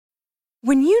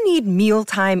When you need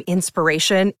mealtime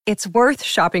inspiration, it's worth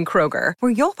shopping Kroger,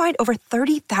 where you'll find over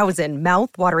 30,000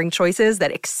 mouth-watering choices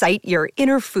that excite your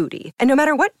inner foodie. And no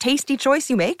matter what tasty choice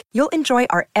you make, you'll enjoy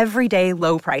our everyday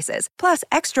low prices, plus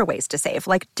extra ways to save,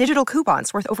 like digital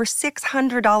coupons worth over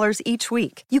 $600 each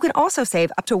week. You can also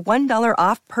save up to $1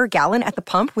 off per gallon at the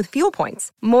pump with fuel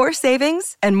points. More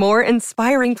savings and more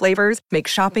inspiring flavors make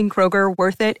shopping Kroger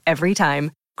worth it every time.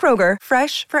 Kroger,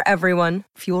 fresh for everyone.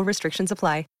 Fuel restrictions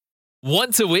apply.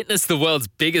 Want to witness the world's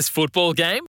biggest football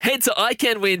game? Head to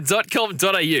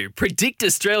iCanWin.com.au, predict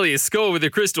Australia's score with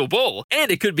a crystal ball, and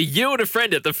it could be you and a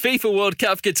friend at the FIFA World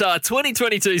Cup Qatar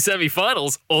 2022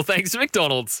 semi-finals, all thanks to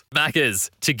McDonald's. Maccas,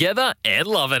 together and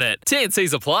loving it.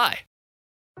 TNCs apply.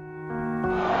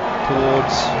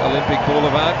 Towards Olympic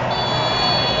Boulevard.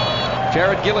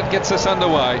 Jared Gillett gets us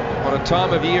underway. What a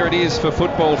time of year it is for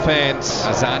football fans.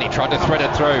 Azani tried to thread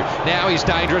it through. Now he's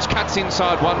dangerous. Cuts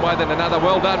inside one way then another.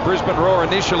 Well done, Brisbane Roar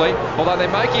initially. Although they're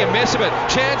making a mess of it.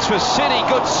 Chance for City.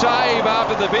 Good save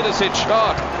after the Vidicic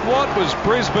shot. What was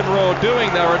Brisbane Roar doing?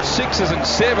 They were at 6s and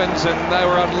 7s and they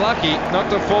were unlucky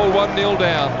not to fall 1-0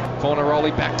 down.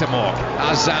 Fornaroli back to Mork.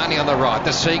 Azani on the right.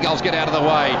 The Seagulls get out of the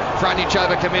way. Frontage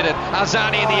overcommitted.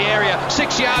 Azani in the area.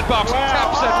 6-yard box.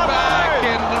 Taps it back.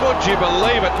 And would you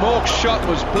believe it? Mork's shot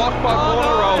was blocked by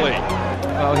Fornaroli.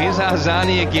 Well, here's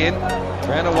Azani again.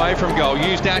 Ran away from goal.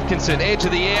 Used Atkinson. Edge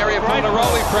of the area.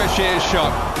 Fornaroli fresh air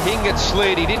shot. Hingett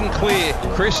slid. He didn't clear.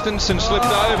 Christensen slipped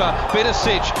over.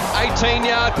 Vidicic.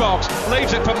 18-yard box.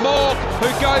 Leaves it for Mork,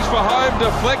 who goes for home.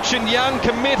 Deflection. Young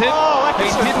committed.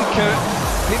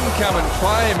 He didn't come and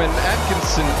play him, and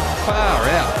Atkinson far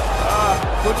out.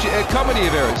 Good comedy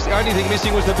of errors. The only thing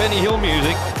missing was the Benny Hill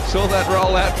music. Saw that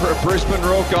roll out for a Brisbane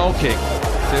Roar goal kick.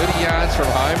 30 yards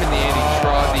from home. In the end, he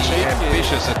tried the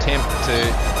ambitious attempt to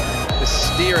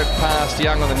steer it past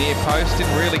Young on the near post.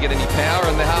 Didn't really get any power,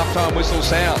 and the halftime whistle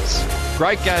sounds.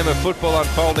 Great game of football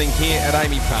unfolding here at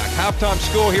Amy Park. Halftime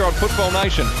score here on Football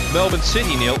Nation. Melbourne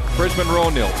City 0, Brisbane Roar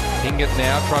 0. Hingett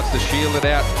now tries to shield it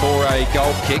out for a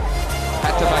goal kick.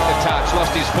 Had to make the touch,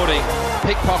 lost his footing.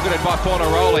 Pickpocketed by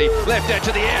Fornaroli. Left edge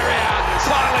of the area.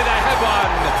 Finally they have one.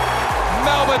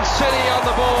 Melbourne City on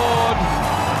the board.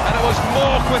 And it was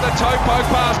Mork with a toe poke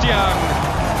past Young.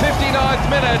 59th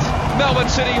minute. Melbourne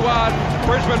City 1.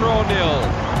 Brisbane Roar 0.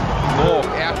 Mork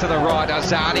out to the right.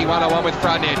 Azani 1-on-1 with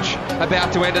frontage.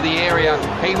 About to enter the area.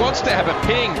 He wants to have a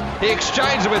ping. He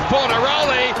exchanged it with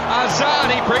Fornaroli.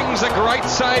 Azani brings a great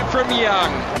save from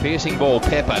Young. Piercing ball.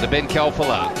 Pepper to Ben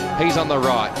Kelfala. He's on the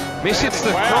right. Hits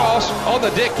the cross on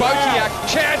the deck. Botiak.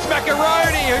 Chance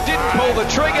Macaroni, who didn't pull the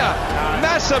trigger.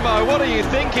 Massimo, what are you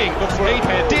thinking? He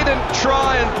didn't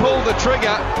try and pull the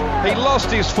trigger. He lost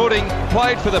his footing,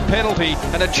 played for the penalty,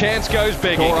 and a chance goes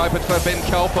begging. Door open for Ben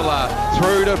Kelfala.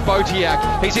 Through to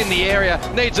Botiak. He's in the area.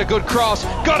 Needs a good cross.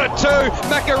 Got it too.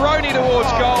 Macaroni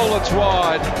towards goal. It's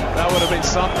wide. That would have been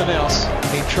something else.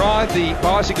 He tried the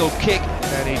bicycle kick,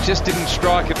 and he just didn't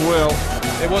strike it well.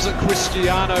 It wasn't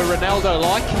Cristiano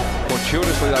Ronaldo-like.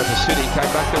 Fortuitously though for City, came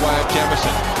back the way of Jamison.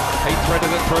 He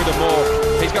threaded it through to Moore.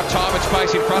 He's got time and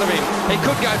space in front of him. He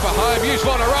could go for home. Use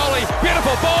Fornaroli.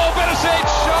 Beautiful ball. Vidicic.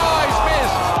 He's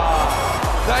missed.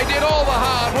 They did all the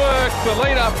hard work. The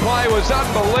lead-up play was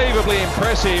unbelievably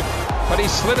impressive, but he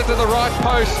slid it to the right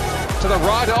post, to the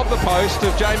right of the post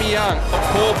of Jamie Young. A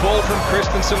poor ball from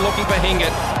Christensen looking for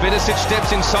Hingett. Vidicic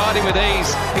steps inside him with ease.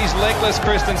 He's legless,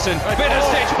 Christensen.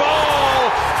 Vidicic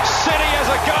ball! City has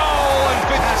a goal, and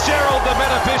Fitzgerald the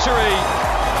beneficiary.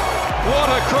 What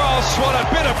a cross, what a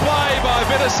bit of play by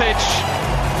Vidicic.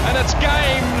 And it's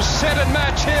game, set and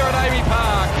match here at Amy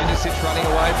Park. Vidicic running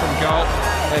away from goal.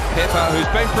 And Pepper, who's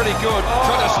been pretty good,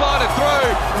 trying to slide it through.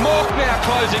 Mork now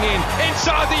closing in.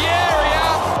 Inside the area.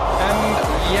 And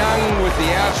Young with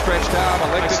the outstretched arm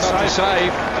elected not to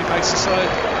save. He makes the save.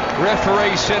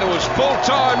 Referee said it was full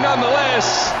time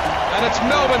nonetheless. And it's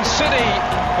Melbourne City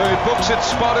who books its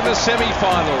spot in the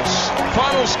semi-finals.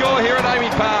 Final score here at Amy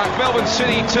Park. Melbourne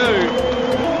City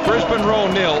 2, Brisbane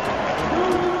Roar 0.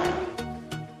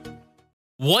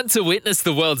 Want to witness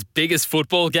the world's biggest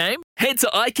football game? Head to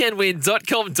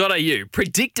iCanWin.com.au,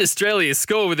 predict Australia's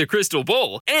score with a crystal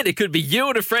ball, and it could be you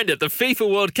and a friend at the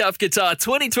FIFA World Cup Qatar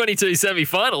 2022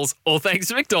 semi-finals, all thanks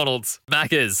to McDonald's.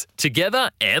 Maccas,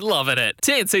 together and loving it.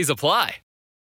 TNCs apply.